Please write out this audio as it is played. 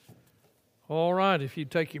All right, if you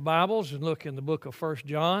take your Bibles and look in the book of 1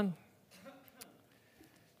 John,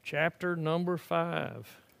 chapter number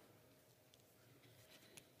 5.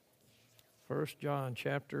 1 John,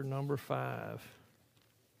 chapter number 5.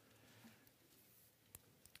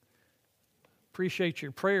 Appreciate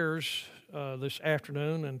your prayers this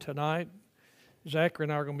afternoon and tonight. Zachary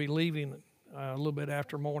and I are going to be leaving a little bit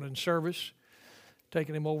after morning service,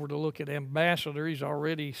 taking him over to look at Ambassador. He's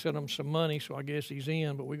already sent him some money, so I guess he's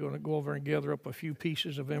in, but we're going to go over and gather up a few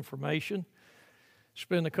pieces of information.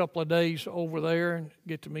 Spend a couple of days over there and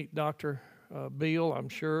get to meet Dr. Bill, I'm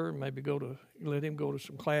sure. Maybe let him go to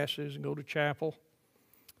some classes and go to chapel.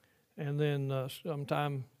 And then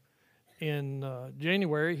sometime in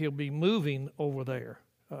January, he'll be moving over there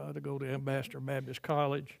to go to Ambassador Baptist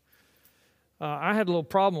College. I had a little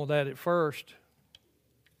problem with that at first.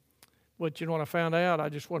 But you know what I found out? I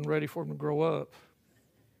just wasn't ready for him to grow up.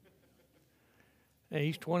 And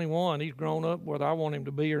he's 21. He's grown up whether I want him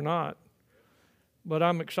to be or not. But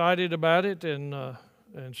I'm excited about it, and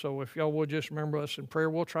so if y'all would just remember us in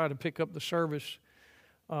prayer, we'll try to pick up the service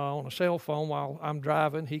on a cell phone while I'm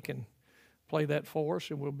driving. He can play that for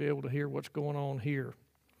us, and we'll be able to hear what's going on here.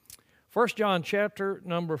 1 John chapter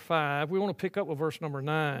number 5, we want to pick up with verse number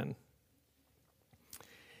 9.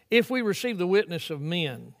 If we receive the witness of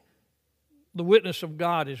men, the witness of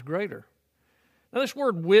God is greater. Now, this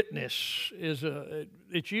word witness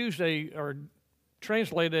it's used or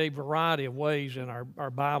translated a variety of ways in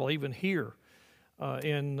our Bible, even here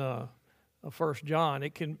in 1 John.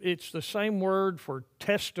 It's the same word for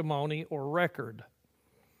testimony or record.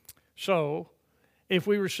 So, if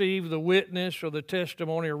we receive the witness or the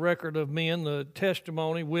testimony or record of men, the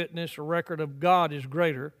testimony, witness, or record of God is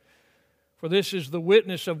greater. For this is the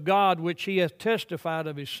witness of God which he hath testified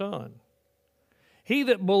of his Son. He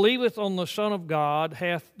that believeth on the Son of God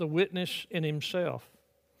hath the witness in himself.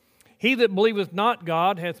 He that believeth not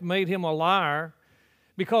God hath made him a liar,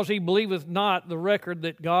 because he believeth not the record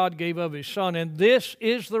that God gave of his Son. And this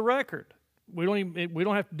is the record. We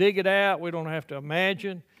don't have to dig it out. We don't have to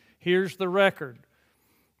imagine. Here's the record.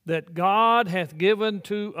 That God hath given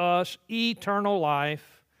to us eternal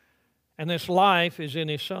life, and this life is in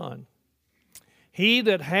his Son. He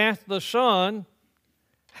that hath the Son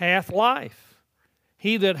hath life.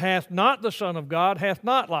 He that hath not the Son of God hath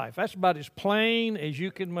not life. That's about as plain as you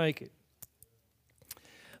can make it.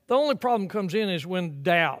 The only problem comes in is when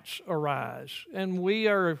doubts arise. And we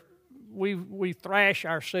thrash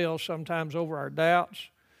ourselves sometimes over our doubts.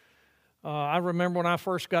 I remember when I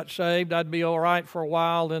first got saved, I'd be all right for a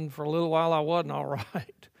while, then for a little while I wasn't all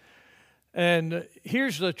right. And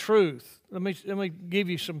here's the truth. Let me give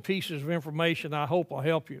you some pieces of information I hope will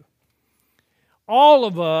help you. All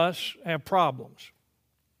of us have problems.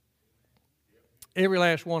 Every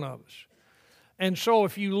last one of us. And so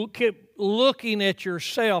if you keep looking at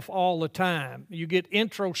yourself all the time, you get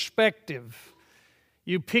introspective,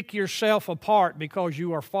 you pick yourself apart because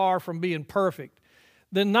you are far from being perfect,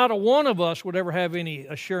 then not a one of us would ever have any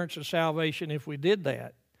assurance of salvation if we did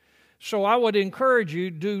that. So I would encourage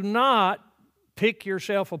you, do not pick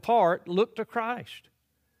yourself apart. Look to Christ.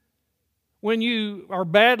 When you are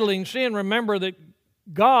battling sin, remember that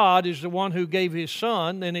God is the one who gave his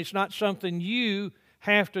Son, and it's not something you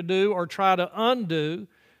have to do or try to undo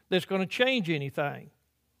that's going to change anything.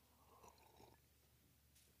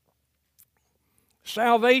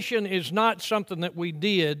 Salvation is not something that we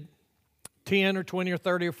did 10 or 20 or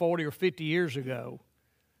 30 or 40 or 50 years ago.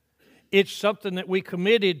 It's something that we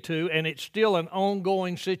committed to, and it's still an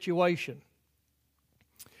ongoing situation.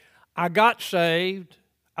 I got saved,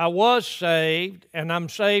 I was saved, and I'm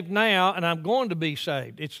saved now, and I'm going to be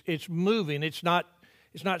saved. It's moving. It's not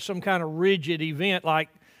some kind of rigid event like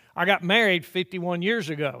I got married 51 years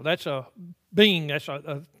ago. That's a thing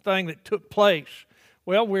that took place.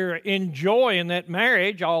 Well, we're enjoying that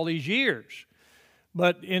marriage all these years.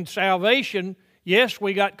 But in salvation, yes,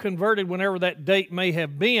 we got converted whenever that date may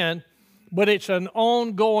have been, but it's an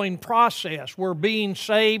ongoing process. We're being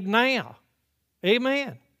saved now.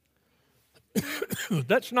 Amen.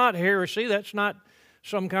 That's not heresy. That's not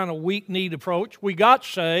some kind of weak-kneed approach. We got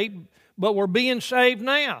saved, but we're being saved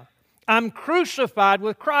now. I'm crucified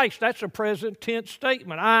with Christ. That's a present tense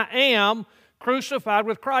statement. I am crucified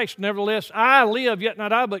with Christ. Nevertheless, I live, yet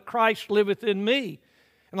not I, but Christ liveth in me.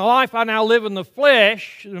 And the life I now live in the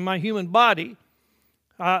flesh, in my human body,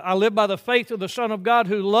 I live by the faith of the Son of God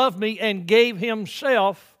who loved me and gave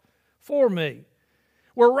himself for me.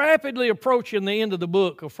 We're rapidly approaching the end of the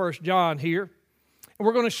book of 1 John here. And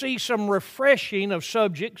we're going to see some refreshing of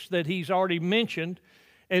subjects that he's already mentioned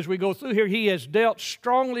as we go through here. He has dealt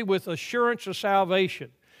strongly with assurance of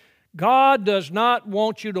salvation. God does not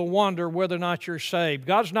want you to wonder whether or not you're saved.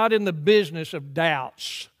 God's not in the business of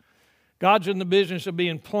doubts. God's in the business of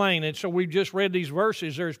being plain. And so we've just read these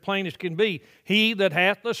verses. They're as plain as can be. He that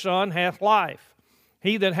hath the Son hath life.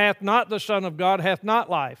 He that hath not the Son of God hath not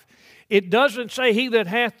life. It doesn't say he that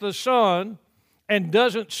hath the Son and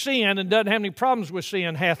doesn't sin and doesn't have any problems with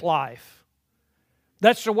sin hath life.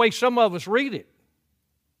 That's the way some of us read it.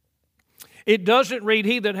 It doesn't read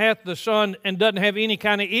he that hath the Son and doesn't have any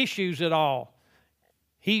kind of issues at all.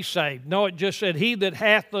 He's saved. No, it just said he that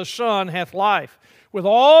hath the Son hath life. With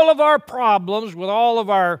all of our problems, with all of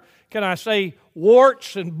our, can I say,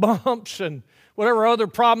 warts and bumps and whatever other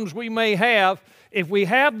problems we may have, if we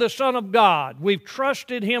have the Son of God, we've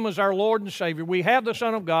trusted Him as our Lord and Savior, we have the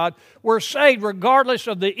Son of God, we're saved regardless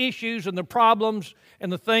of the issues and the problems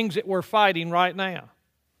and the things that we're fighting right now.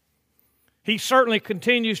 He certainly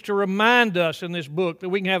continues to remind us in this book that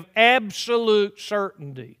we can have absolute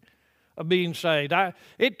certainty of being saved.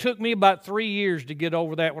 It took me about 3 years to get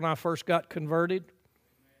over that when I first got converted.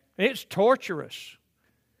 It's torturous.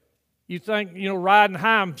 You think, riding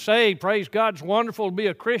high, I'm saved, praise God, it's wonderful to be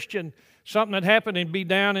a Christian. Something that happened and be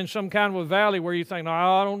down in some kind of a valley where you think,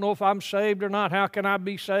 I don't know if I'm saved or not. How can I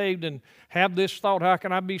be saved? And have this thought, how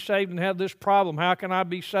can I be saved? And have this problem, how can I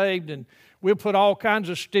be saved? And we'll put all kinds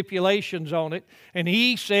of stipulations on it. And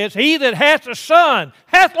he says, he that hath the Son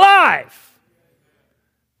hath life.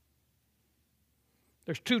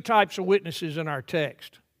 There's two types of witnesses in our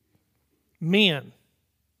text. Men.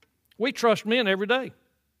 We trust men every day.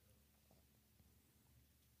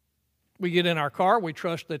 We get in our car, we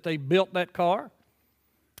trust that they built that car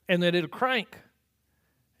and that it'll crank.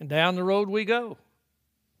 And down the road we go.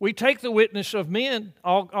 We take the witness of men,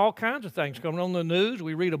 all kinds of things coming on the news.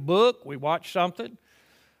 We read a book, we watch something.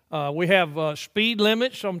 We have speed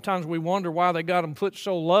limits. Sometimes we wonder why they got them put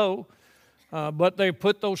so low. But they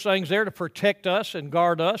put those things there to protect us and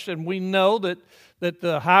guard us. And we know that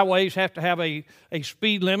the highways have to have a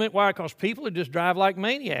speed limit. Why? Because people just drive like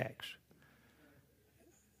maniacs.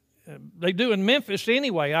 They do in Memphis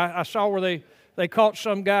anyway. I saw where they caught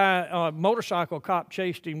some guy, a motorcycle cop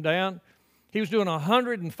chased him down. He was doing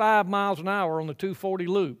 105 miles an hour on the 240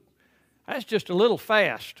 loop. That's just a little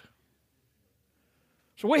fast.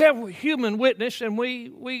 So we have human witness and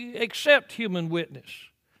we accept human witness.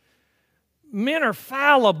 Men are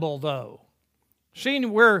fallible though.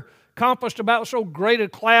 Seeing we're compassed about so great a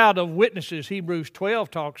cloud of witnesses, Hebrews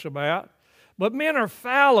 12 talks about. But men are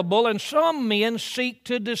fallible, and some men seek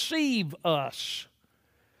to deceive us.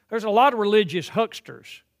 There's a lot of religious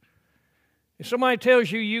hucksters. If somebody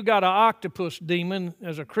tells you got an octopus demon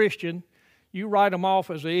as a Christian, you write them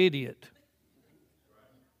off as an idiot.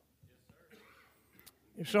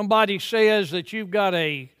 If somebody says that you've got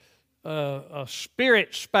a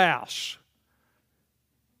spirit spouse,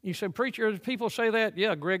 you say, preacher, people say that?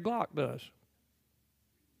 Yeah, Greg Glock does.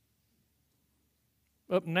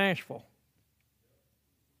 Up in Nashville.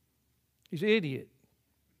 He's an idiot.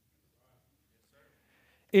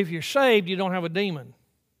 If you're saved, you don't have a demon.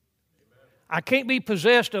 I can't be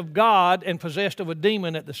possessed of God and possessed of a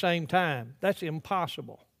demon at the same time. That's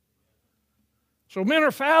impossible. So men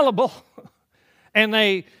are fallible, and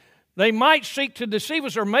they might seek to deceive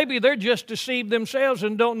us, or maybe they're just deceived themselves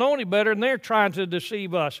and don't know any better, and they're trying to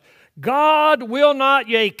deceive us. God will not,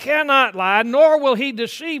 yea, cannot lie, nor will He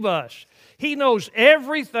deceive us. He knows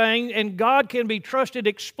everything, and God can be trusted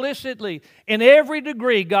explicitly. In every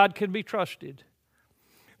degree, God can be trusted.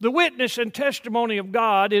 The witness and testimony of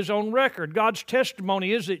God is on record. God's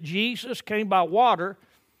testimony is that Jesus came by water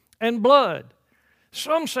and blood.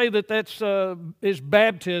 Some say that that's His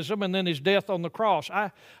baptism and then His death on the cross. I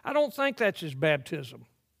don't think that's His baptism.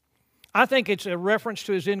 I think it's a reference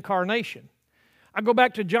to His incarnation. I go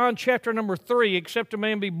back to John chapter number 3, except a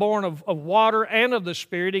man be born of water and of the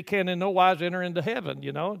Spirit, he can in no wise enter into heaven,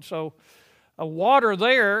 And so water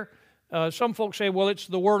there, some folks say, well, it's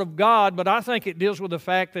the Word of God, but I think it deals with the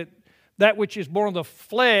fact that which is born of the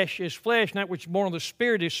flesh is flesh, and that which is born of the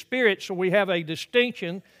Spirit is spirit, so we have a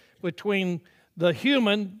distinction between the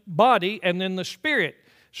human body and then the Spirit.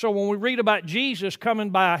 So when we read about Jesus coming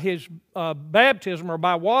by His baptism or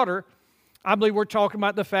by water, I believe we're talking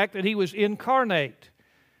about the fact that He was incarnate.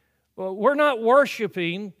 Well, we're not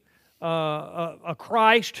worshiping a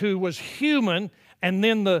Christ who was human and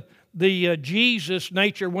then the Jesus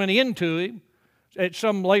nature went into Him at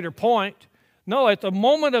some later point. No, at the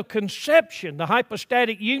moment of conception, the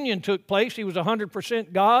hypostatic union took place. He was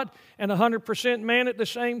 100% God and 100% man at the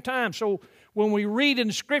same time. So when we read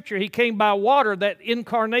in Scripture, He came by water, that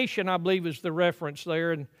incarnation, I believe, is the reference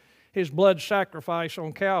there, and His blood sacrifice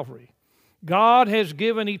on Calvary. God has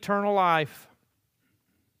given eternal life.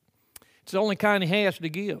 It's the only kind He has to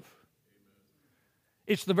give.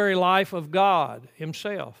 It's the very life of God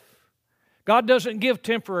Himself. God doesn't give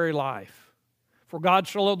temporary life. For God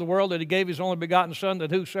so loved the world that He gave His only begotten Son,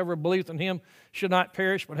 that whosoever believeth in Him should not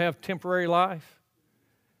perish but have temporary life.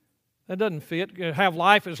 That doesn't fit. Have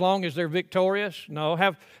life as long as they're victorious? No.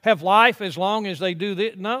 Have life as long as they do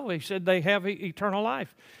this? No. He said they have eternal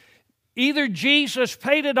life. Either Jesus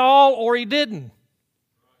paid it all or He didn't.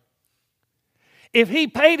 If He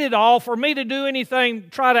paid it all, for me to do anything,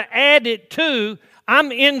 try to add it to,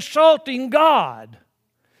 I'm insulting God.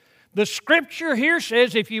 The Scripture here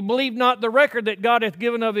says, if you believe not the record that God hath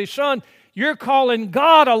given of His Son, you're calling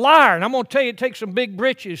God a liar. And I'm going to tell you, it takes some big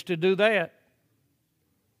britches to do that.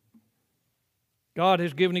 God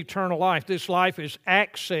has given eternal life. This life is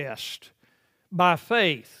accessed by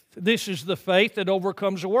faith. This is the faith that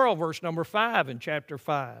overcomes the world, verse number 5 in chapter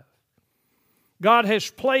 5. God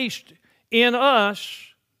has placed in us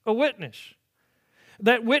a witness.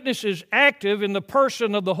 That witness is active in the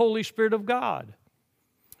person of the Holy Spirit of God.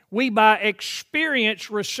 We by experience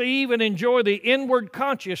receive and enjoy the inward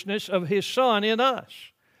consciousness of His Son in us.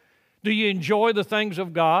 Do you enjoy the things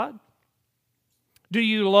of God? Do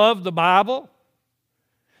you love the Bible?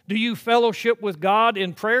 Do you fellowship with God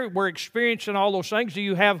in prayer? We're experiencing all those things.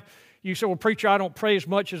 You say, well, preacher, I don't pray as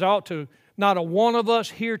much as I ought to. Not a one of us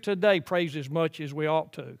here today prays as much as we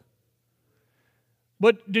ought to.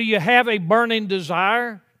 But do you have a burning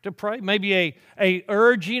desire to pray? Maybe a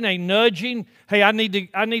urging, a nudging. Hey, I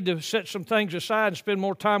need to set some things aside and spend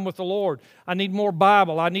more time with the Lord. I need more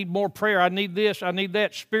Bible. I need more prayer. I need this. I need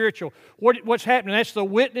that. Spiritual. What's happening? That's the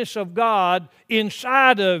witness of God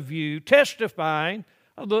inside of you, testifying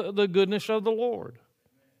of the goodness of the Lord.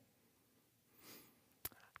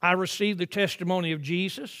 I receive the testimony of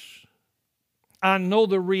Jesus. I know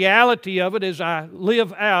the reality of it as I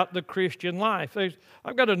live out the Christian life.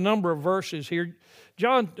 I've got a number of verses here.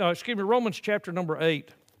 Romans chapter number 8.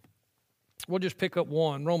 We'll just pick up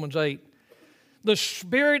one, Romans 8. The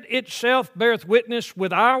Spirit itself beareth witness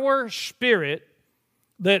with our spirit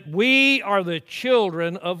that we are the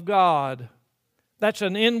children of God. That's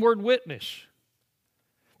an inward witness.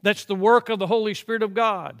 That's the work of the Holy Spirit of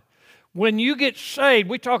God. When you get saved,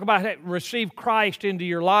 we talk about receive Christ into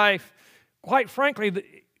your life. Quite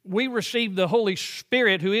frankly, we receive the Holy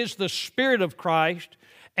Spirit, who is the Spirit of Christ,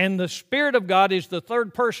 and the Spirit of God is the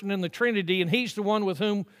third person in the Trinity, and He's the one with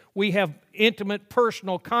whom we have intimate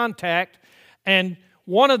personal contact. And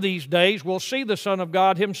one of these days, we'll see the Son of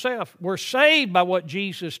God Himself. We're saved by what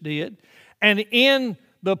Jesus did, and in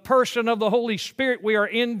the person of the Holy Spirit, we are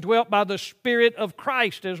indwelt by the Spirit of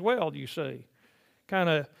Christ as well, you see.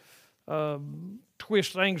 Kind of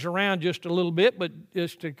twist things around just a little bit, but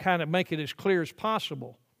just to kind of make it as clear as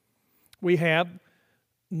possible. We have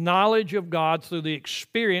knowledge of God through the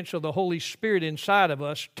experience of the Holy Spirit inside of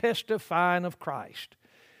us, testifying of Christ.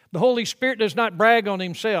 The Holy Spirit does not brag on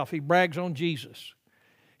Himself. He brags on Jesus.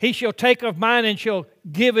 He shall take of mine and shall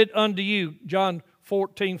give it unto you. John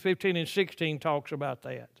 14, 15, and 16 talks about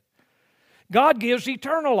that. God gives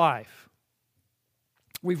eternal life.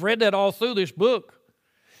 We've read that all through this book.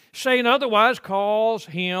 Saying otherwise calls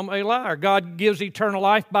Him a liar. God gives eternal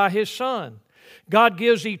life by His Son. God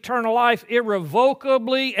gives eternal life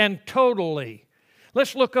irrevocably and totally.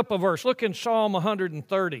 Let's look up a verse. Look in Psalm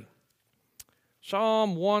 130.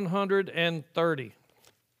 Psalm 130.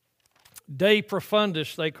 De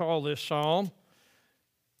Profundis, they call this psalm.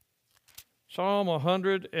 Psalm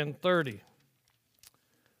 130.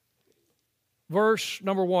 Verse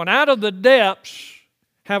number 1. Out of the depths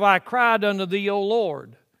have I cried unto Thee, O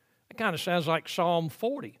Lord. That kind of sounds like Psalm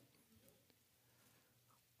 40.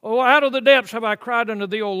 Oh, out of the depths have I cried unto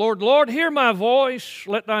Thee, O Lord. Lord, hear my voice.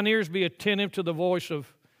 Let Thine ears be attentive to the voice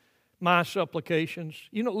of my supplications.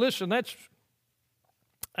 You know, listen, that's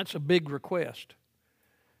a big request.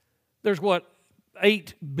 There's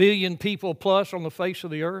 8 billion people plus on the face of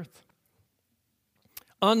the earth?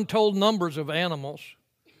 Untold numbers of animals.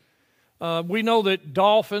 We know that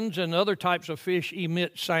dolphins and other types of fish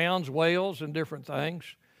emit sounds, whales and different things.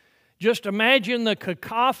 Just imagine the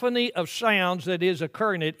cacophony of sounds that is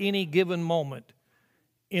occurring at any given moment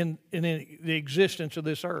in the existence of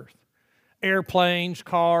this earth. Airplanes,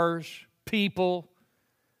 cars, people,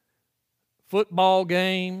 football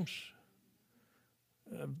games,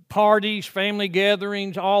 parties, family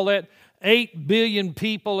gatherings, all that. 8 billion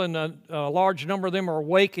people, and a large number of them are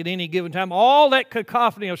awake at any given time. All that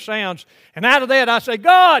cacophony of sounds. And out of that I say,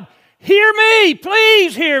 God, hear me,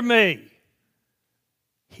 please hear me.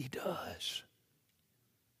 He does.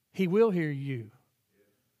 He will hear you.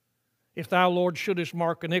 If thou, Lord, shouldest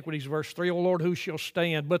mark iniquities, verse 3, O Lord, who shall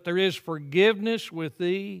stand? But there is forgiveness with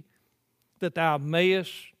Thee, that thou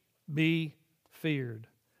mayest be feared.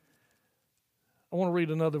 I want to read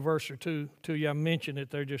another verse or two to you. I mentioned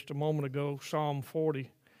it there just a moment ago, Psalm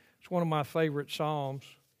 40. It's one of my favorite psalms.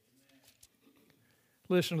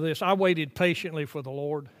 Listen to this. I waited patiently for the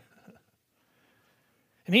Lord,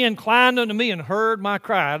 and He inclined unto me and heard my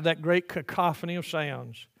cry out of that great cacophony of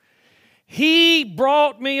sounds. He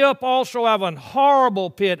brought me up also out of an horrible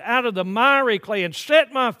pit, out of the miry clay, and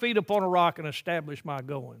set my feet upon a rock and established my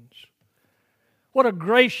goings. What a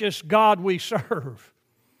gracious God we serve.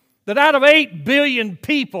 That out of 8 billion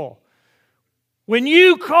people, when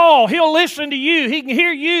you call, He'll listen to you. He can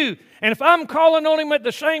hear you. And if I'm calling on Him at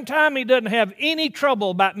the same time, He doesn't have any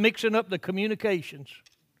trouble about mixing up the communications.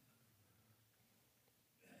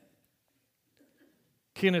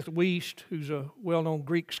 Kenneth Wuest, who's a well-known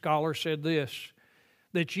Greek scholar, said this,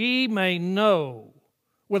 that ye may know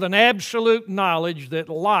with an absolute knowledge that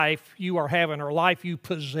life you are having or life you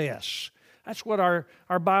possess. That's what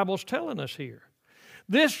our Bible's telling us here.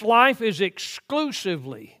 This life is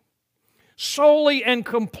exclusively, solely and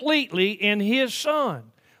completely in His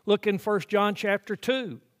Son. Look in 1 John chapter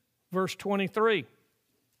 2, verse 23.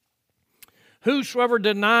 Whosoever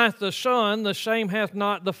denieth the Son, the same hath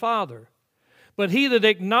not the Father. But he that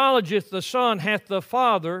acknowledgeth the Son hath the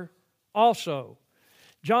Father also.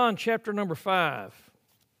 John chapter number 5.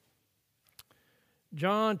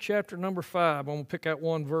 John chapter number 5. I'm going to pick out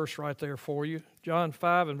one verse right there for you. John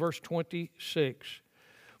 5 and verse 26.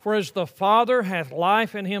 For as the Father hath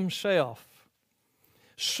life in Himself,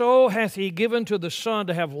 so hath He given to the Son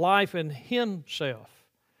to have life in Himself,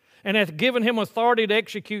 and hath given Him authority to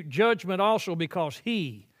execute judgment also, because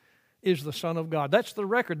He is the Son of God. That's the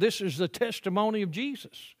record. This is the testimony of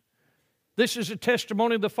Jesus. This is the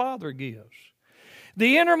testimony the Father gives.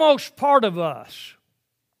 The innermost part of us,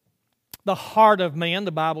 the heart of man,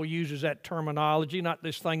 the Bible uses that terminology, not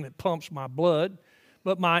this thing that pumps my blood,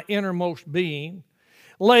 but my innermost being,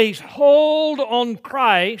 lays hold on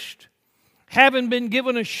Christ, having been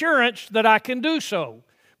given assurance that I can do so.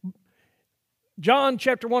 John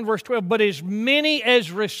chapter 1 verse 12, but as many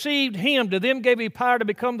as received Him, to them gave He power to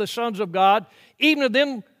become the sons of God, even to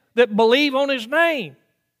them that believe on His name.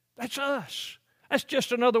 That's us. That's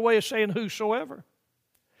just another way of saying whosoever.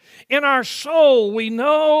 In our soul, we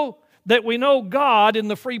know that we know God in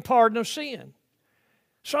the free pardon of sin.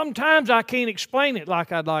 Sometimes I can't explain it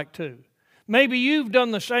like I'd like to. Maybe you've done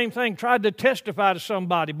the same thing, tried to testify to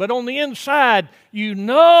somebody, but on the inside, you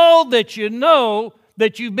know that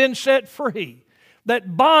you've been set free.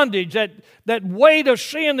 That bondage, that weight of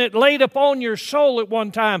sin that laid upon your soul at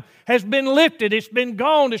one time has been lifted. It's been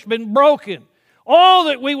gone. It's been broken. All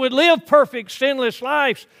that we would live perfect, sinless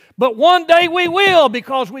lives. But one day we will,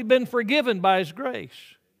 because we've been forgiven by His grace.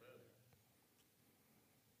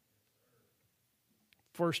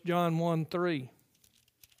 1 John 1:3.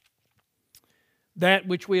 That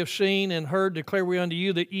which we have seen and heard declare we unto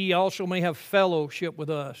you, that ye also may have fellowship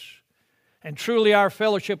with us. And truly our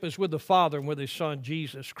fellowship is with the Father and with His Son,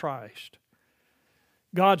 Jesus Christ.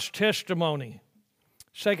 God's testimony,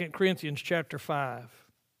 2 Corinthians chapter 5.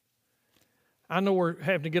 I know we're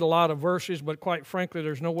having to get a lot of verses, but quite frankly,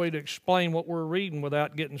 there's no way to explain what we're reading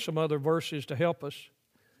without getting some other verses to help us.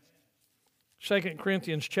 2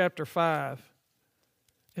 Corinthians chapter 5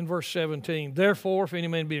 and verse 17. Therefore, if any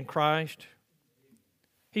man be in Christ,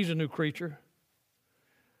 he's a new creature.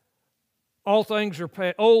 Old things are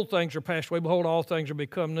passed away. Behold, all things are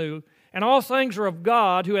become new. And all things are of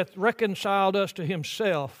God, who hath reconciled us to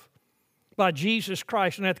Himself by Jesus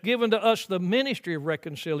Christ, and hath given to us the ministry of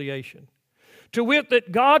reconciliation. To wit,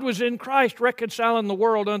 that God was in Christ reconciling the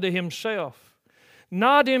world unto Himself,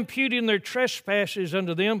 not imputing their trespasses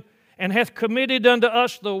unto them, and hath committed unto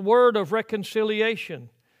us the word of reconciliation.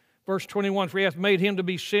 Verse 21, for He hath made Him to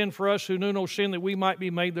be sin for us who knew no sin, that we might be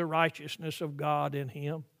made the righteousness of God in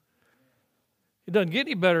Him. It doesn't get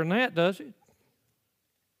any better than that, does it?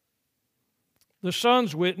 The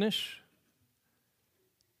Son's witness,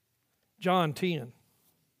 John 10.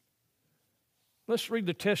 Let's read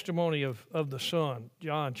the testimony of the Son,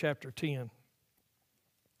 John chapter 10.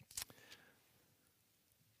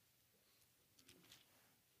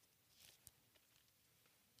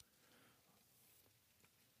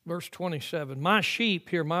 Verse 27, my sheep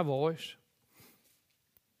hear my voice,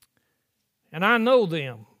 and I know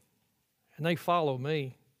them, and they follow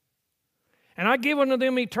me. And I give unto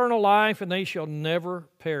them eternal life, and they shall never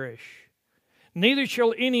perish. Neither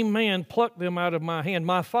shall any man pluck them out of my hand.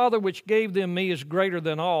 My Father which gave them me is greater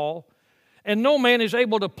than all, and no man is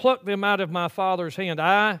able to pluck them out of my Father's hand.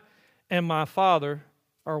 I and my Father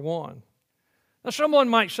are one. Now someone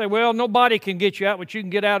might say, well, nobody can get you out, but you can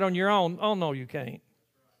get out on your own. Oh, no, you can't.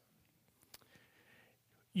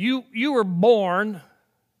 You were born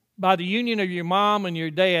by the union of your mom and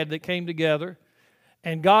your dad that came together,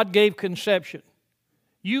 and God gave conception.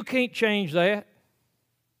 You can't change that.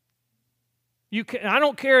 I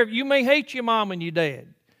don't care if you may hate your mom and your dad.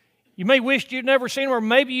 You may wish you'd never seen them, or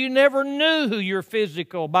maybe you never knew who your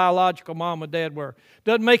physical, biological mom and dad were.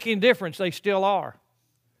 Doesn't make any difference. They still are.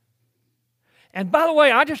 And by the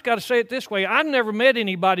way, I just got to say it this way. I've never met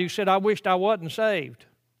anybody who said, I wished I wasn't saved.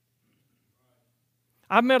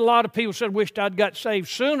 I've met a lot of people who said, wished I'd got saved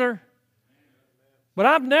sooner. But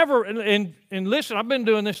I've never, and listen, I've been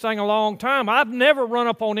doing this thing a long time. I've never run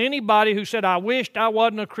up on anybody who said, I wished I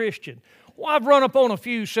wasn't a Christian. Well, I've run up on a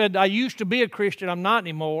few who said, I used to be a Christian, I'm not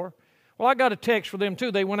anymore. Well, I got a text for them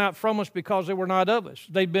too. They went out from us because they were not of us.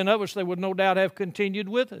 If they'd been of us, they would no doubt have continued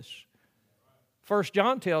with us. 1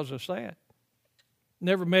 John tells us that.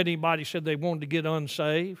 Never met anybody who said they wanted to get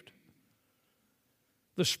unsaved.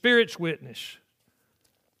 The Spirit's witness.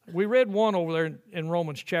 We read one over there in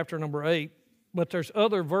Romans chapter number 8, but there's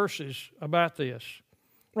other verses about this.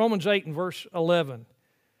 Romans 8 and verse 11.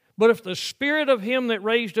 But if the Spirit of Him that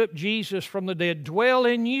raised up Jesus from the dead dwell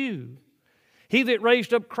in you, He that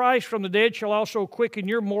raised up Christ from the dead shall also quicken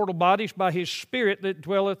your mortal bodies by His Spirit that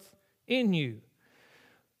dwelleth in you.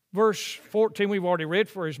 Verse 14 we've already read,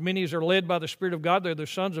 for as many as are led by the Spirit of God, they're the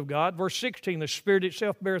sons of God. Verse 16, the Spirit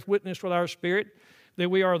itself beareth witness with our spirit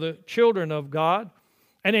that we are the children of God.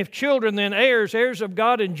 And if children, then heirs, heirs of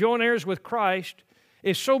God and joint heirs with Christ,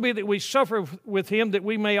 if so be that we suffer with Him, that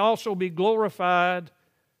we may also be glorified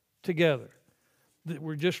together.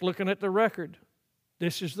 We're just looking at the record.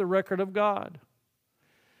 This is the record of God.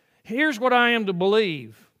 Here's what I am to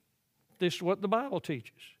believe. This is what the Bible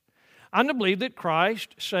teaches. I'm to believe that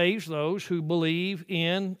Christ saves those who believe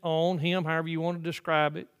in, on Him, however you want to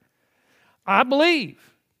describe it. I believe.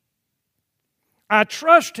 I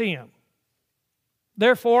trust Him.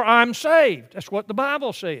 Therefore, I'm saved. That's what the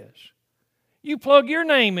Bible says. You plug your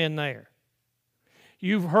name in there.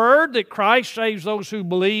 You've heard that Christ saves those who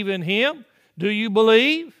believe in Him. Do you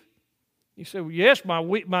believe? You say, well, yes,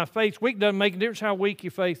 my faith's weak. Doesn't make a difference how weak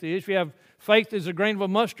your faith is. If you have faith as a grain of a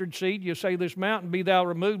mustard seed, you say this mountain, be thou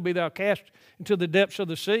removed, be thou cast into the depths of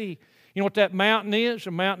the sea. You know what that mountain is?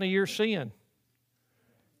 A mountain of your sin.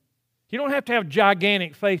 You don't have to have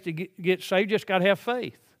gigantic faith to get saved. You just got to have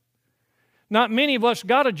faith. Not many of us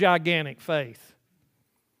got a gigantic faith.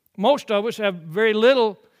 Most of us have very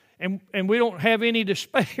little, and we don't have any to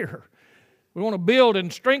spare. We want to build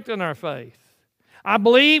and strengthen our faith. I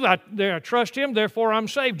believe, I trust Him, therefore I'm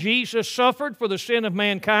saved. Jesus suffered for the sin of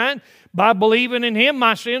mankind. By believing in Him,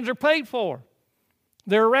 my sins are paid for.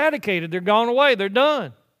 They're eradicated. They're gone away. They're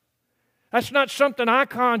done. That's not something I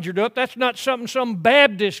conjured up. That's not something some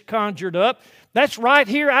Baptist conjured up. That's right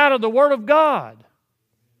here out of the Word of God.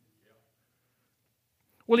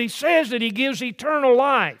 Well, He says that He gives eternal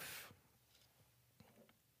life.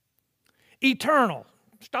 Eternal.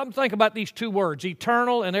 Stop and think about these two words,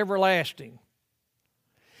 eternal and everlasting.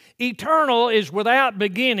 Eternal is without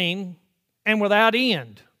beginning and without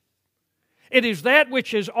end. It is that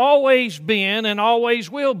which has always been and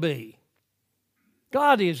always will be.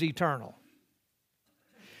 God is eternal.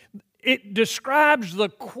 It describes the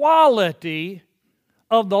quality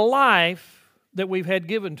of the life that we've had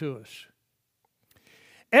given to us.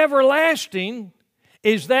 Everlasting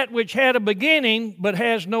is that which had a beginning but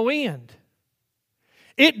has no end.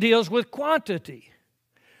 It deals with quantity.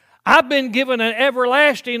 I've been given an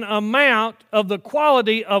everlasting amount of the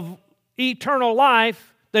quality of eternal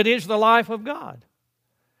life that is the life of God.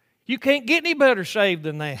 You can't get any better saved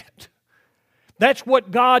than that. That's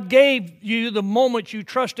what God gave you the moment you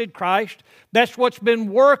trusted Christ. That's what's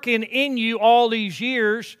been working in you all these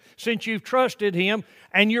years since you've trusted Him,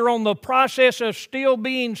 and you're on the process of still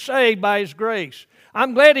being saved by His grace.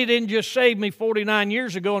 I'm glad He didn't just save me 49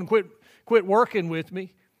 years ago and quit working with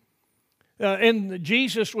me. And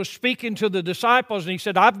Jesus was speaking to the disciples, and He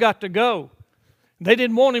said, I've got to go. They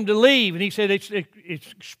didn't want Him to leave, and He said, it's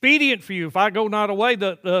expedient for you. If I go not away,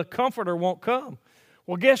 the Comforter won't come.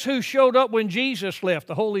 Well, guess who showed up when Jesus left?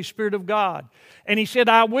 The Holy Spirit of God. And He said,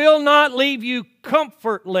 I will not leave you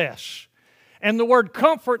comfortless. And the word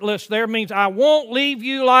comfortless there means I won't leave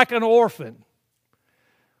you like an orphan.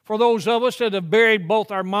 For those of us that have buried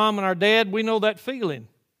both our mom and our dad, we know that feeling.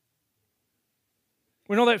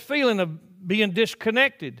 We know that feeling of being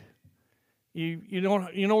disconnected. You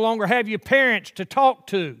no longer have your parents to talk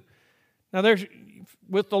to. Now,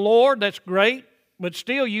 with the Lord, that's great, but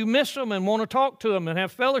still you miss them and want to talk to them and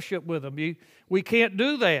have fellowship with them. We can't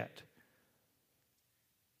do that.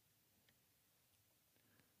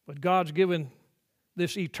 But God's given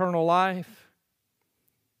this eternal life,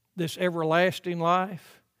 this everlasting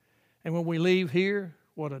life. And when we leave here,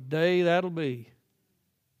 what a day that'll be.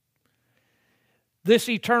 This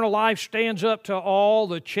eternal life stands up to all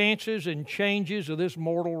the chances and changes of this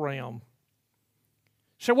mortal realm.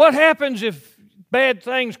 So what happens if bad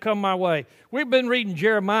things come my way? We've been reading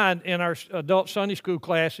Jeremiah in our adult Sunday school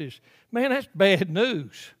classes. Man, that's bad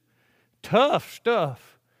news. Tough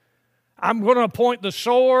stuff. I'm going to appoint the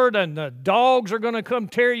sword, and the dogs are going to come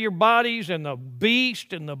tear your bodies, and the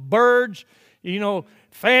beast and the birds. You know,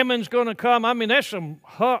 famine's going to come. I mean, there's some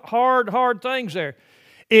hard things there.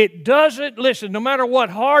 It doesn't, listen, no matter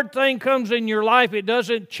what hard thing comes in your life, it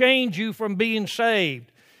doesn't change you from being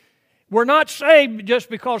saved. We're not saved just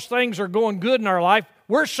because things are going good in our life.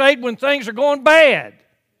 We're saved when things are going bad.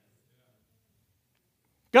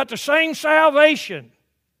 Got the same salvation.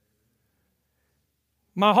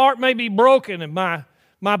 My heart may be broken, and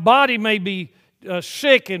my body may be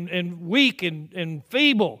sick and weak and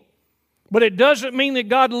feeble. But it doesn't mean that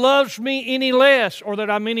God loves me any less or that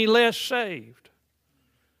I'm any less saved.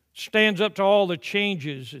 Stands up to all the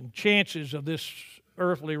changes and chances of this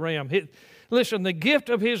earthly realm. Listen, the gift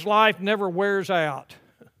of His life never wears out.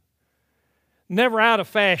 Never out of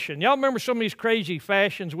fashion. Y'all remember some of these crazy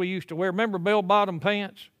fashions we used to wear? Remember bell-bottom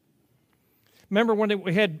pants? Remember when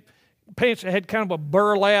we had pants that had kind of a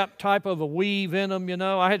burlap type of a weave in them, you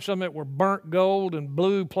know? I had some that were burnt gold and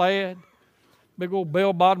blue plaid. Big old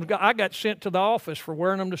bell-bottoms. I got sent to the office for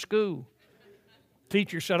wearing them to school.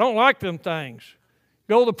 Teacher said, I don't like them things.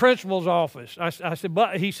 Go to the principal's office. I said,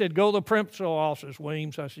 but he said, go to the principal's office,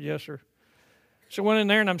 Weems. I said, yes, sir. So I went in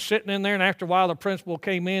there, and I'm sitting in there, and after a while the principal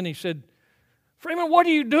came in. He said, Freeman, what are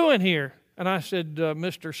you doing here? And I said,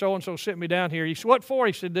 Mr. So-and-so sent me down here. He said, what for?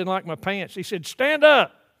 He said, didn't like my pants. He said, stand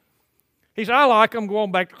up. He said, I like them,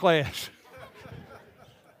 going back to class.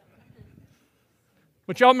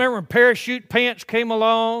 But y'all remember when parachute pants came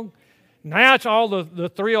along? Now it's all the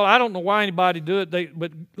thrill. I don't know why anybody do it,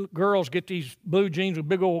 but girls get these blue jeans with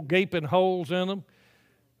big old gaping holes in them.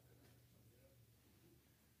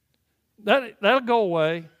 That'll go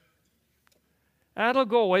away. That'll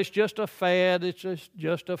go away. It's just a fad. It's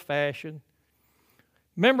just a fashion.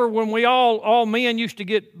 Remember when we all men used to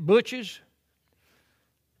get butches?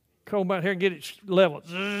 Come out here and get it leveled.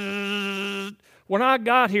 When I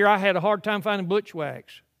got here, I had a hard time finding butch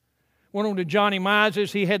wax. Went on to Johnny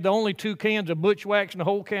Mize's. He had the only 2 cans of butch wax in the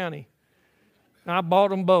whole county. I bought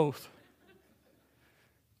them both.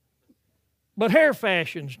 But hair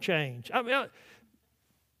fashions change.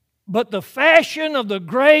 But the fashion of the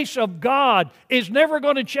grace of God is never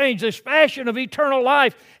going to change. This fashion of eternal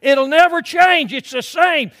life, it'll never change. It's the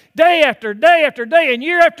same day after day after day and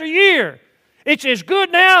year after year. It's as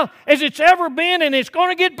good now as it's ever been, and it's going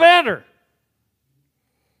to get better.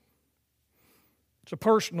 It's a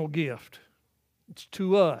personal gift. It's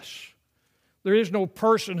to us. There is no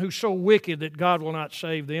person who's so wicked that God will not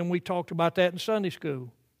save them. We talked about that in Sunday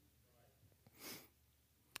school.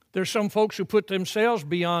 There's some folks who put themselves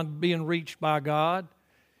beyond being reached by God.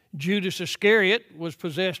 Judas Iscariot was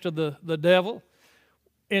possessed of the devil.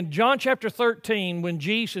 In John chapter 13, when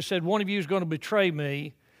Jesus said, one of you is going to betray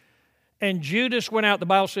me, and Judas went out, the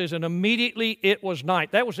Bible says, and immediately it was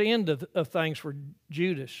night. That was the end of things for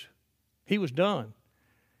Judas. He was done.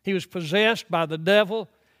 He was possessed by the devil,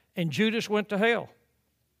 and Judas went to hell.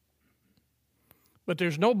 But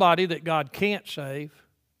there's nobody that God can't save.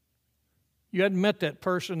 You hadn't met that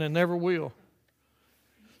person and never will.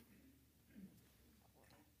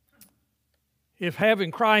 If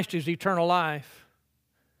having Christ is eternal life,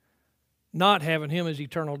 not having Him is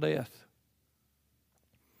eternal death.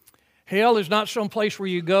 Hell is not some place where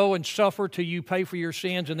you go and suffer till you pay for your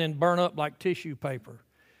sins and then burn up like tissue paper.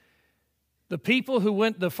 The people who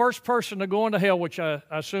went, the first person to go into hell, which I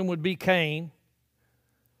assume would be Cain,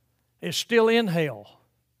 is still in hell.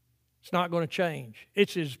 It's not going to change.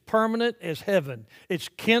 It's as permanent as heaven. It's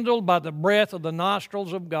kindled by the breath of the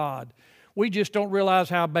nostrils of God. We just don't realize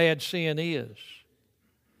how bad sin is.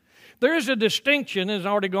 There is a distinction, as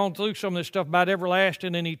I've already gone through some of this stuff about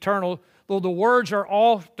everlasting and eternal, though the words are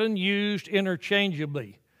often used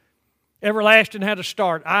interchangeably. Everlasting had a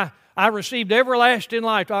start. I received everlasting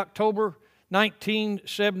life October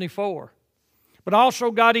 1974. But also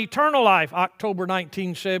got eternal life October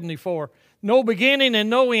 1974. No beginning and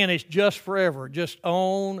no end. It's just forever. Just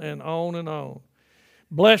on and on and on.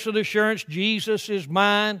 Blessed assurance, Jesus is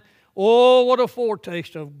mine. Oh, what a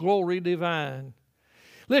foretaste of glory divine.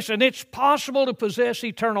 Listen, it's possible to possess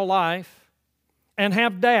eternal life and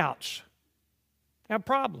have doubts, have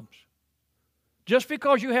problems. Just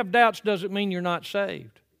because you have doubts doesn't mean you're not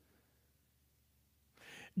saved.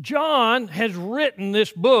 John has written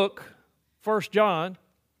this book, 1 John,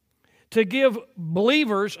 to give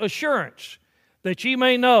believers assurance that ye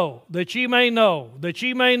may know, that ye may know, that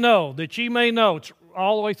ye may know, that ye may know. It's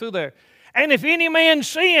all the way through there. And if any man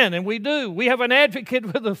sin, and we do, we have an advocate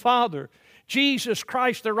with the Father, Jesus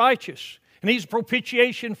Christ the righteous. And He's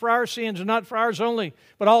propitiation for our sins, and not for ours only,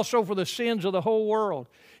 but also for the sins of the whole world.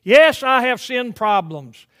 Yes, I have sin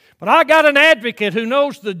problems, but I got an advocate who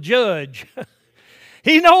knows the judge.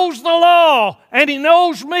 He knows the law, and He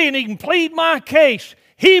knows me, and He can plead my case.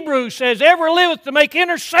 Hebrews says, ever liveth to make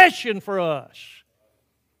intercession for us.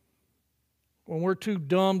 When we're too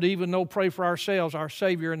dumb to even know pray for ourselves, our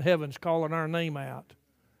Savior in heaven's calling our name out.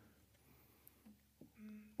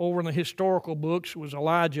 Over in the historical books was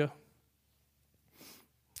Elijah.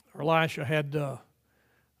 Elisha had been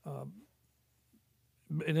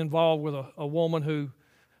involved with a woman who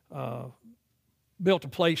built a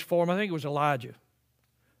place for him. I think it was Elijah.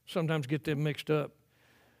 Sometimes get them mixed up.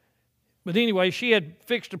 But anyway, she had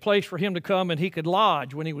fixed a place for him to come and he could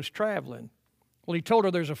lodge when he was traveling. Well, he told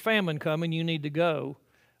her, there's a famine coming, you need to go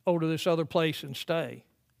over to this other place and stay.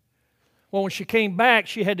 Well, when she came back,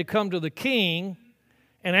 she had to come to the king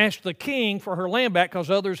and ask the king for her land back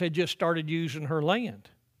because others had just started using her land.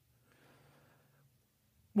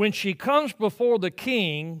 When she comes before the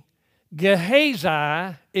king,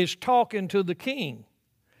 Gehazi is talking to the king.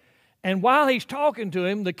 And while he's talking to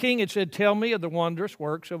him, the king had said, tell me of the wondrous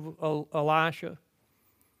works of Elisha.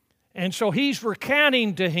 And so he's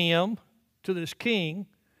recounting to him, to this king,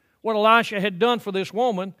 what Elisha had done for this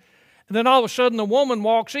woman. And then all of a sudden the woman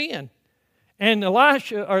walks in. And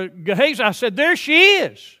Gehazi said, there she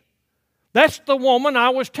is. That's the woman I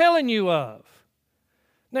was telling you of.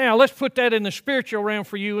 Now, let's put that in the spiritual realm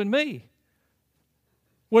for you and me.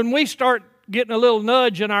 When we start getting a little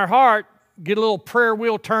nudge in our heart, get a little prayer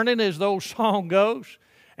wheel turning, as the old song goes,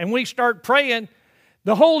 and we start praying,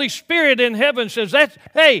 the Holy Spirit in heaven says,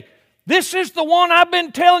 hey, this is the one I've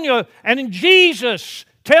been telling you. And Jesus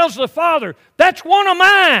tells the Father, that's one of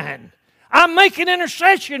mine. I'm making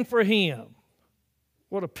intercession for him.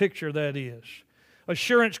 What a picture that is.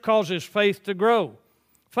 Assurance causes faith to grow.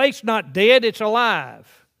 Faith's not dead, it's alive.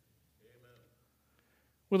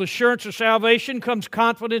 With assurance of salvation comes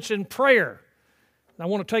confidence in prayer. I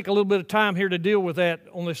want to take a little bit of time here to deal with that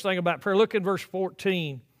on this thing about prayer. Look in verse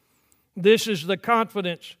 14. This is the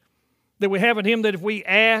confidence that we have in Him, that if we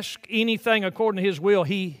ask anything according to His will,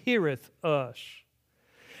 He heareth us.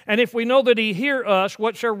 And if we know that He hear us,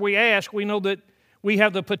 whatsoever we ask, we know that we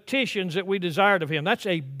have the petitions that we desired of Him. That's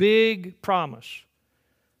a big promise.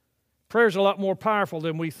 Prayer is a lot more powerful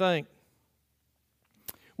than we think.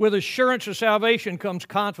 With assurance of salvation comes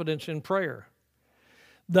confidence in prayer.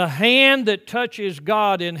 The hand that touches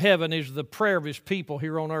God in heaven is the prayer of His people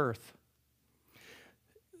here on earth.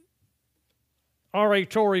 R.A.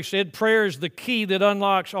 Torrey said, prayer is the key that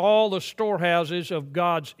unlocks all the storehouses of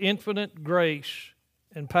God's infinite grace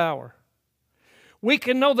and power. We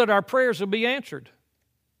can know that our prayers will be answered.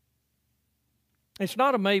 It's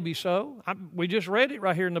not a maybe so. We just read it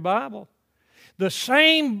right here in the Bible. The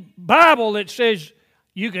same Bible that says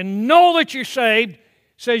you can know that you're saved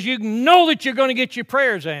says you can know that you're going to get your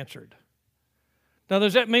prayers answered. Now,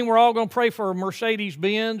 does that mean we're all going to pray for a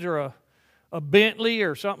Mercedes-Benz or a Bentley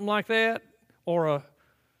or something like that? Or a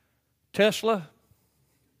Tesla?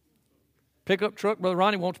 Pickup truck? Brother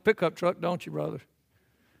Ronnie wants a pickup truck, don't you, brother?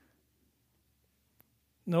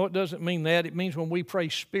 No, it doesn't mean that. It means when we pray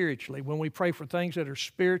spiritually, when we pray for things that are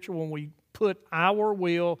spiritual, when we put our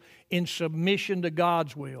will in submission to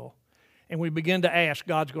God's will, and we begin to ask,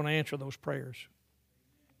 God's going to answer those prayers.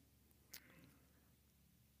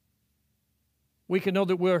 We can know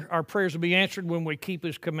that our prayers will be answered when we keep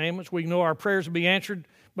His commandments. We know our prayers will be answered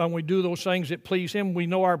when we do those things that please Him. We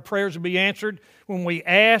know our prayers will be answered when we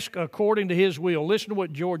ask according to His will. Listen to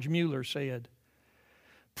what George Mueller said.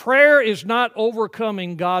 Prayer is not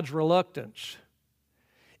overcoming God's reluctance.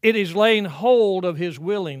 It is laying hold of His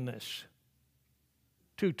willingness.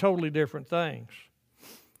 Two totally different things.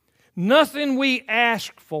 Nothing we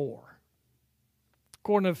ask for,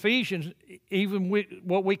 according to Ephesians, even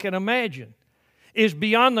what we can imagine, is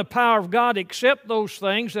beyond the power of God except those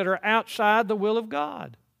things that are outside the will of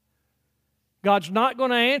God. God's not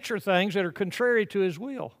going to answer things that are contrary to His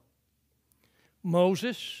will.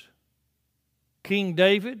 Moses, King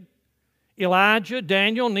David, Elijah,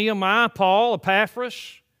 Daniel, Nehemiah, Paul,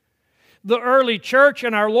 Epaphras, the early church,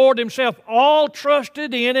 and our Lord Himself all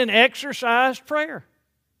trusted in and exercised prayer.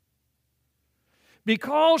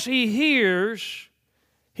 Because He hears,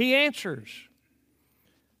 He answers.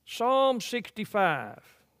 Psalm 65.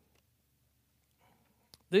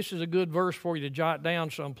 This is a good verse for you to jot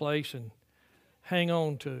down someplace and hang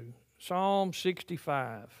on to. Psalm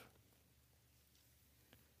 65.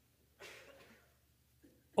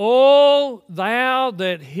 O thou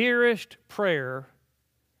that hearest prayer,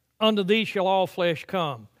 unto thee shall all flesh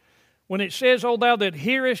come. When it says, O thou that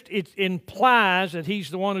hearest, it implies that he's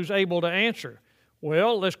the one who's able to answer.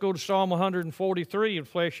 Well, let's go to Psalm 143 and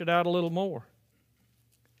flesh it out a little more.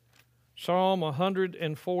 Psalm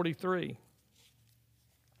 143.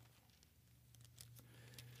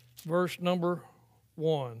 Verse number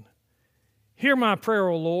 1. Hear my prayer,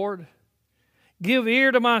 O Lord. Give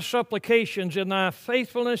ear to my supplications. In thy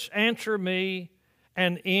faithfulness answer me,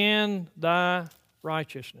 and in thy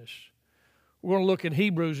righteousness. We're going to look at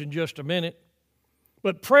Hebrews in just a minute.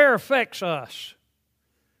 But prayer affects us.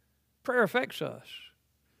 Prayer affects us.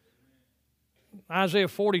 Isaiah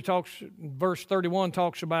 40 talks, verse 31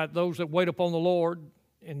 talks about those that wait upon the Lord,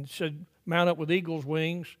 and said, mount up with eagle's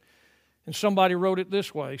wings. And somebody wrote it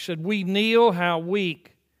this way. He said, we kneel, how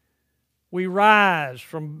weak. We rise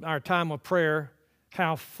from our time of prayer,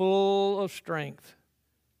 how full of strength.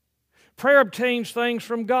 Prayer obtains things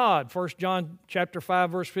from God. 1 John chapter 5,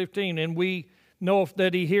 verse 15. And we know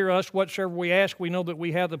that He hear us whatsoever we ask. We know that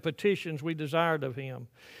we have the petitions we desired of Him.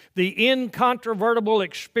 The incontrovertible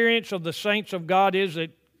experience of the saints of God is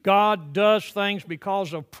that God does things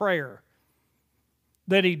because of prayer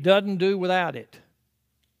that He doesn't do without it.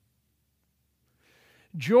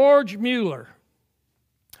 George Mueller.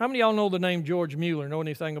 How many of y'all know the name George Mueller? Know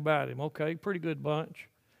anything about him? Okay, pretty good bunch.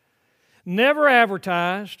 Never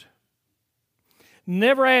advertised.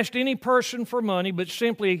 Never asked any person for money, but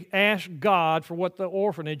simply asked God for what the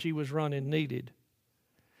orphanage he was running needed.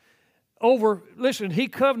 Listen, he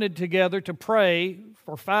covenanted together to pray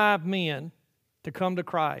for 5 men to come to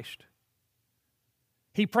Christ.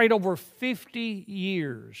 He prayed over 50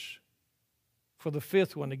 years for the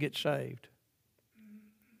 5th one to get saved.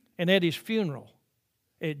 And at his funeral,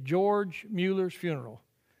 at George Mueller's funeral,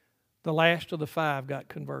 the last of the 5 got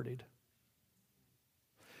converted.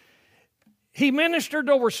 He ministered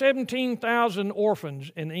to over 17,000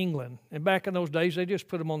 orphans in England. And back in those days, they just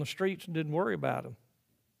put them on the streets and didn't worry about them.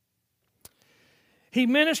 He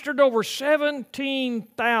ministered to over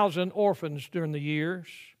 17,000 orphans during the years.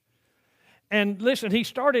 And listen, he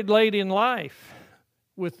started late in life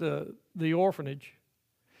with the orphanage.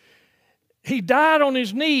 He died on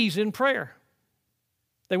his knees in prayer.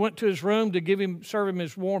 They went to his room to serve him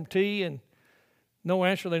his warm tea, and no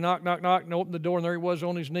answer. They knocked, and opened the door, and there he was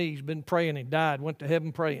on his knees, been praying. He died, went to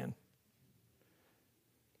heaven praying.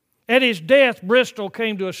 At his death, Bristol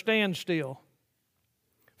came to a standstill.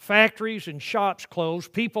 Factories and shops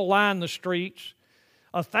closed. People lined the streets.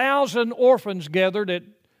 1,000 orphans gathered at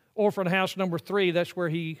orphan house number 3. That's where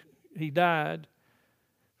he died.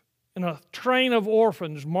 And a train of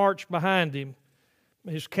orphans marched behind him,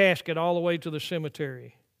 his casket all the way to the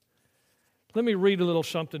cemetery. Let me read a little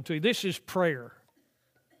something to you. This is prayer.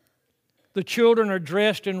 The children are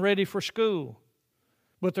dressed and ready for school,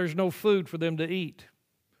 but there's no food for them to eat.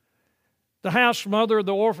 The house mother of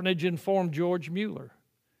the orphanage informed George Mueller.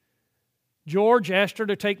 George asked her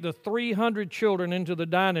to take the 300 children into the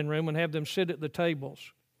dining room and have them sit at the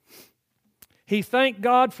tables. He thanked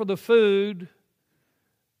God for the food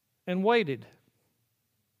and waited.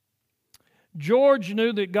 George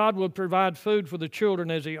knew that God would provide food for the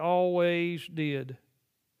children as He always did.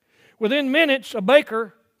 Within minutes, a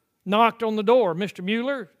baker knocked on the door. Mr.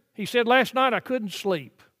 Mueller, he said, last night I couldn't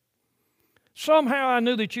sleep. Somehow I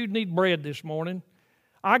knew that you'd need bread this morning.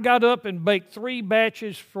 I got up and baked 3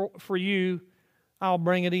 batches for you. I'll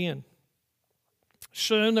bring it in.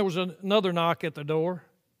 Soon there was another knock at the door.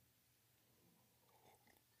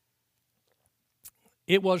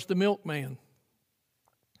 It was the milkman.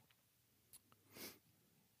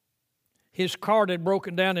 His cart had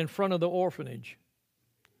broken down in front of the orphanage.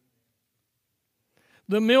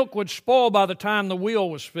 The milk would spoil by the time the wheel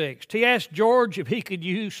was fixed. He asked George if he could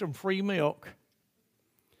use some free milk.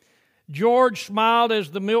 George smiled as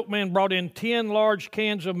the milkman brought in 10 large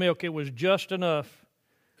cans of milk. It was just enough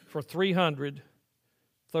for 300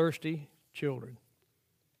 thirsty children.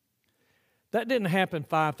 That didn't happen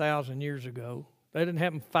 5,000 years ago. That didn't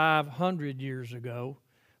happen 500 years ago.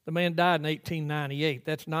 The man died in 1898.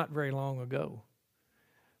 That's not very long ago.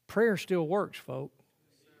 Prayer still works, folks.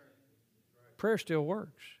 Prayer still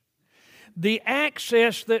works. The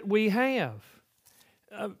access that we have,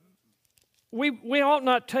 we ought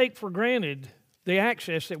not take for granted the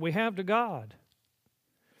access that we have to God.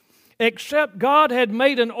 Except God had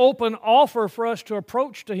made an open offer for us to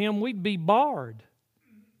approach to Him, we'd be barred.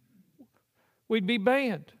 We'd be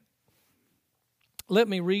banned. Let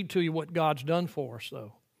me read to you what God's done for us,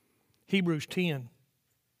 though. Hebrews 10,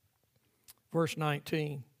 verse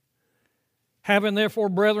 19. Having therefore,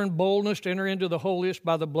 brethren, boldness to enter into the holiest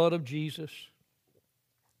by the blood of Jesus,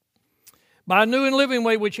 by a new and living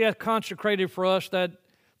way which he hath consecrated for us, that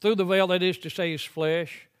through the veil, that is to say, his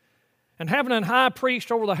flesh, and having an high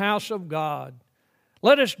priest over the house of God,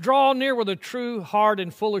 let us draw near with a true heart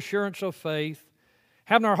and full assurance of faith,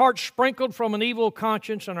 having our hearts sprinkled from an evil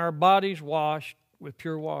conscience and our bodies washed with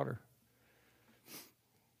pure water.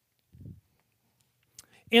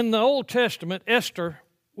 In the Old Testament, Esther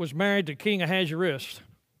was married to King Ahasuerus.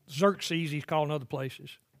 Xerxes, he's called in other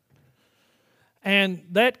places. And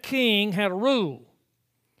that king had a rule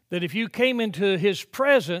that if you came into his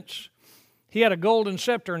presence, he had a golden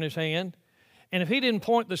scepter in his hand. And if he didn't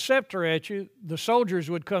point the scepter at you, the soldiers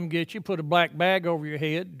would come get you, put a black bag over your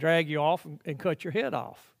head, drag you off, and cut your head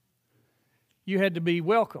off. You had to be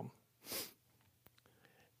welcome.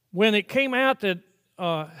 When it came out that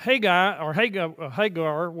Hagar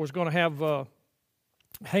was going to have,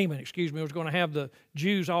 Haman, was going to have the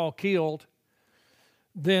Jews all killed,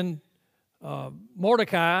 then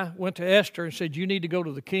Mordecai went to Esther and said, you need to go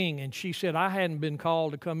to the king. And she said, I hadn't been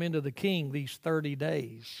called to come into the king these 30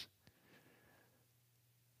 days.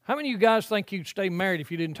 How many of you guys think you'd stay married if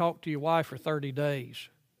you didn't talk to your wife for 30 days?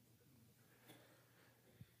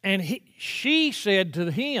 And she said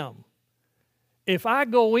to him, if I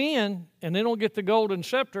go in and they don't get the golden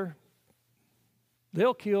scepter,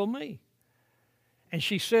 they'll kill me. And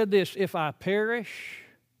she said this, if I perish,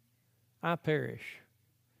 I perish.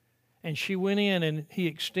 And she went in and he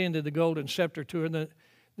extended the golden scepter to her, and the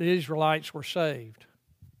Israelites were saved.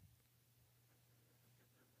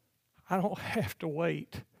 I don't have to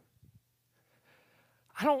wait.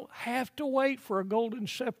 I don't have to wait for a golden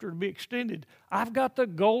scepter to be extended. I've got the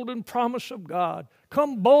golden promise of God.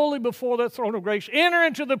 Come boldly before the throne of grace. Enter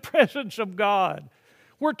into the presence of God.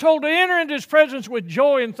 We're told to enter into His presence with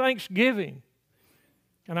joy and thanksgiving.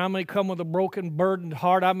 And I may come with a broken, burdened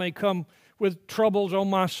heart. I may come with troubles on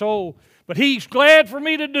my soul. But He's glad for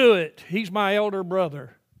me to do it. He's my elder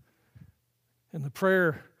brother. And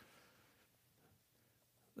the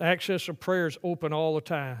access of prayer is open all the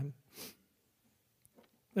time.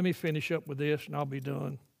 Let me finish up with this and I'll be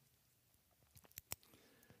done.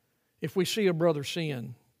 If we see a brother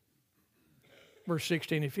sin, verse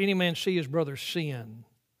 16, if any man see his brother sin,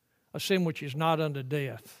 a sin which is not unto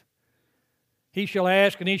death, he shall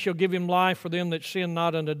ask, and he shall give him life for them that sin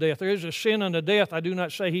not unto death. There is a sin unto death, I do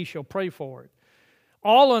not say he shall pray for it.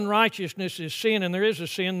 All unrighteousness is sin, and there is a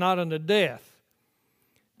sin not unto death.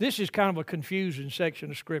 This is kind of a confusing section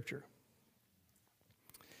of Scripture.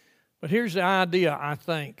 But here's the idea, I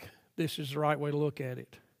think. This is the right way to look at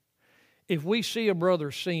it. If we see a brother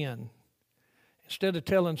sin, instead of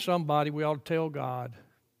telling somebody, we ought to tell God.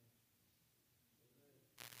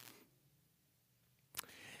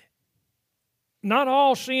 Not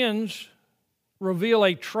all sins reveal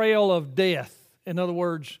a trail of death. In other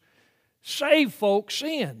words, saved folk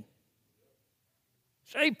sin.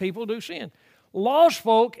 Saved people do sin. Lost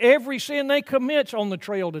folk, every sin they commit's on the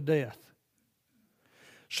trail to death.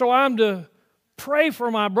 So I'm to pray for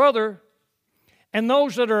my brother, and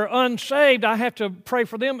those that are unsaved, I have to pray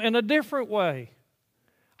for them in a different way.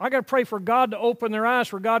 I got to pray for God to open their eyes,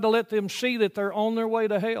 for God to let them see that they're on their way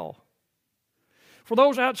to hell. For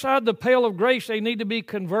those outside the pale of grace, they need to be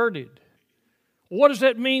converted. What does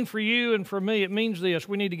that mean for you and for me? It means this: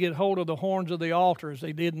 we need to get hold of the horns of the altar as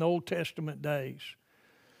they did in the Old Testament days.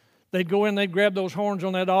 They'd go in, they'd grab those horns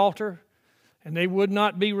on that altar, and they would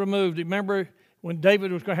not be removed. Remember, when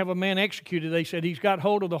David was going to have a man executed, they said he's got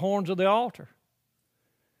hold of the horns of the altar.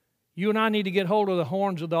 You and I need to get hold of the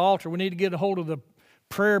horns of the altar. We need to get a hold of the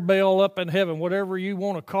prayer bell up in heaven, whatever you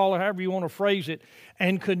want to call it, however you want to phrase it,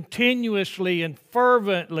 and continuously and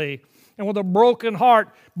fervently and with a broken heart,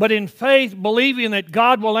 but in faith, believing that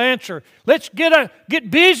God will answer. Let's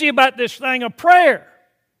get busy about this thing of prayer.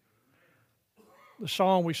 The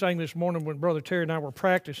song we sang this morning when Brother Terry and I were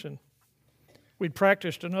practicing, we'd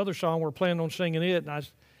practiced another song. We're planning on singing it,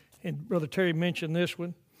 and Brother Terry mentioned this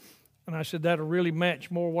one, and I said that'll really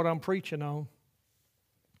match more what I'm preaching on.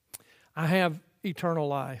 I have eternal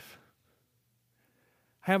life.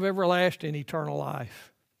 I have everlasting eternal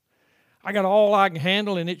life. I got all I can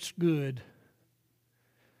handle, and it's good.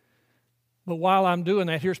 But while I'm doing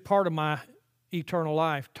that, here's part of my eternal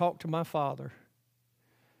life. Talk to my Father.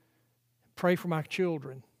 Pray for my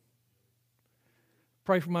children.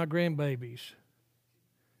 Pray for my grandbabies.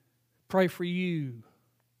 Pray for you.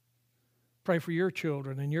 Pray for your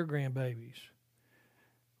children and your grandbabies.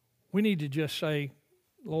 We need to just say,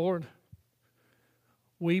 Lord,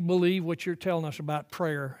 we believe what you're telling us about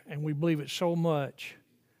prayer, and we believe it so much,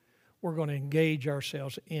 we're going to engage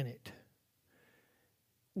ourselves in it.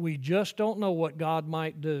 We just don't know what God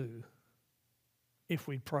might do if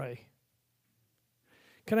we pray.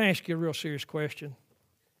 Can I ask you a real serious question?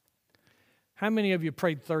 How many of you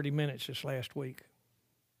prayed 30 minutes this last week?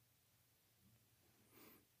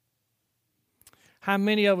 How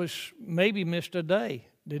many of us maybe missed a day,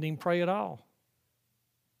 didn't even pray at all?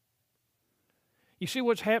 You see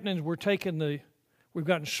what's happening is we've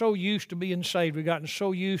gotten so used to being saved, we've gotten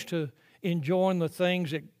so used to enjoying the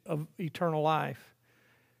things of eternal life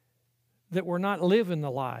that we're not living the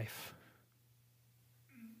life.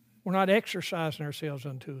 We're not exercising ourselves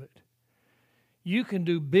unto it. You can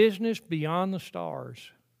do business beyond the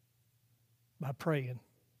stars by praying.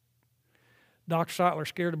 Dr. Seitler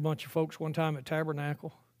scared a bunch of folks one time at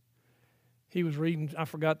Tabernacle. He was reading, I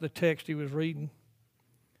forgot the text he was reading,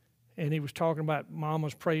 and he was talking about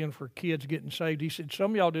mamas praying for kids getting saved. He said,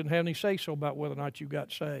 some of y'all didn't have any say-so about whether or not you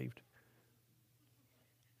got saved.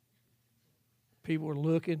 People were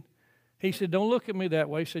looking. He said, don't look at me that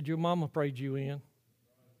way. He said, your mama prayed you in.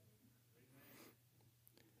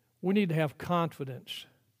 We need to have confidence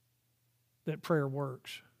that prayer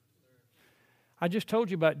works. I just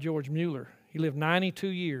told you about George Mueller. He lived 92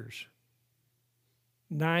 years.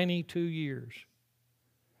 92 years.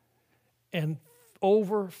 And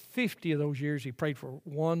over 50 of those years, he prayed for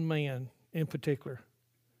one man in particular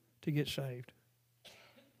to get saved.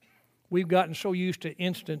 We've gotten so used to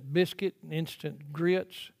instant biscuit and instant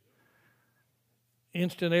grits,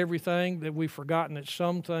 instant everything, that we've forgotten that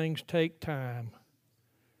some things take time.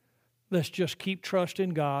 Let's just keep trusting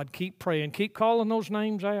God, keep praying, keep calling those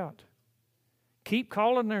names out. Keep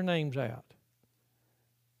calling their names out.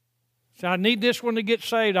 So I need this one to get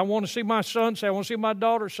saved. I want to see my son saved. I want to see my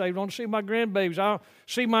daughter saved. I want to see my grandbabies. I want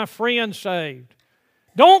to see my friends saved.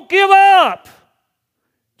 Don't give up.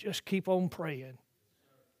 Just keep on praying.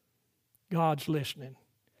 God's listening.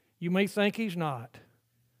 You may think He's not.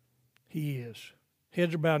 He is.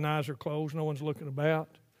 Heads are bowed and eyes are closed. No one's looking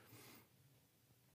about.